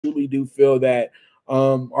truly do feel that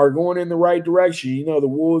are going in the right direction. You know, the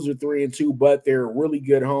Wolves are 3-2, but they're a really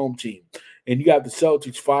good home team. And you got the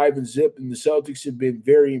Celtics 5-0, and the Celtics have been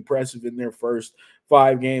very impressive in their first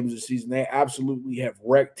 5 games of the season. They absolutely have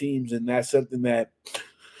wrecked teams, and that's something that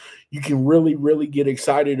you can really, really get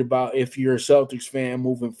excited about if you're a Celtics fan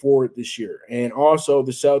moving forward this year. And also,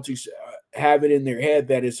 the Celtics have it in their head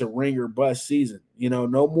that it's a ring or bust season. You know,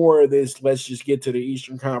 no more of this. Let's just get to the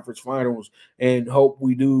Eastern Conference Finals and hope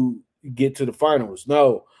we do get to the finals.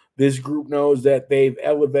 No, this group knows that they've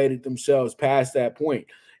elevated themselves past that point.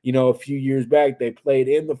 You know, a few years back, they played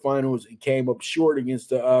in the finals and came up short against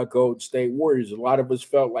the Golden State Warriors. A lot of us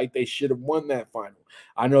felt like they should have won that final.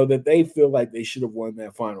 I know that they feel like they should have won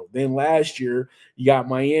that final. Then last year, you got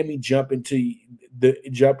Miami jumping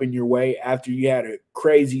your way after you had a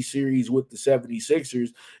crazy series with the 76ers.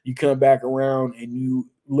 You come back around and you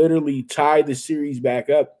literally tie the series back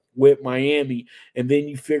up with Miami, and then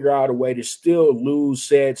you figure out a way to still lose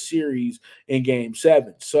said series in game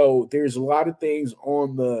 7. So there's a lot of things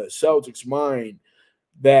on the Celtics' mind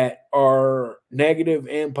that are negative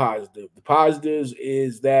and positive. The positives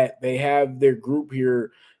is that they have their group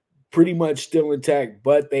here pretty much still intact,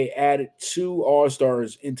 but they added 2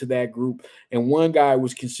 All-Stars into that group, and one guy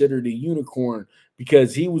was considered a unicorn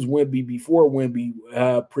because he was Wemby before Wemby,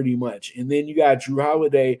 pretty much. And then you got Drew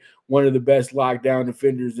Holiday, one of the best lockdown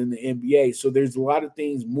defenders in the NBA. So there's a lot of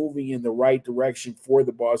things moving in the right direction for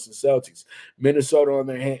the Boston Celtics. Minnesota, on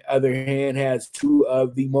the other hand, has 2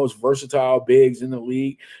 of the most versatile bigs in the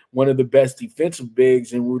league, one of the best defensive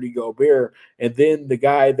bigs in Rudy Gobert, and then the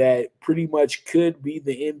guy that pretty much could be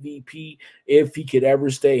the MVP if he could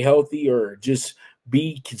ever stay healthy or just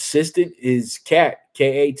be consistent is Kat.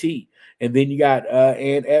 And then you got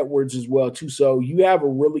Ant Edwards as well too. So you have a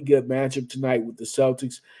really good matchup tonight with the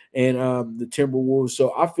Celtics and the Timberwolves.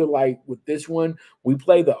 So I feel like with this one, we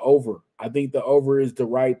play the over. I think the over is the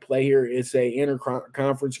right play here. It's a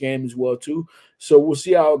interconference game as well too. So we'll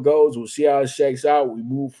see how it goes. We'll see how it shakes out. We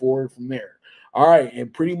move forward from there. All right,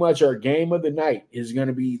 and pretty much our game of the night is going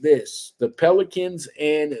to be this: the Pelicans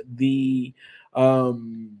and the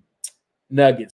Nuggets.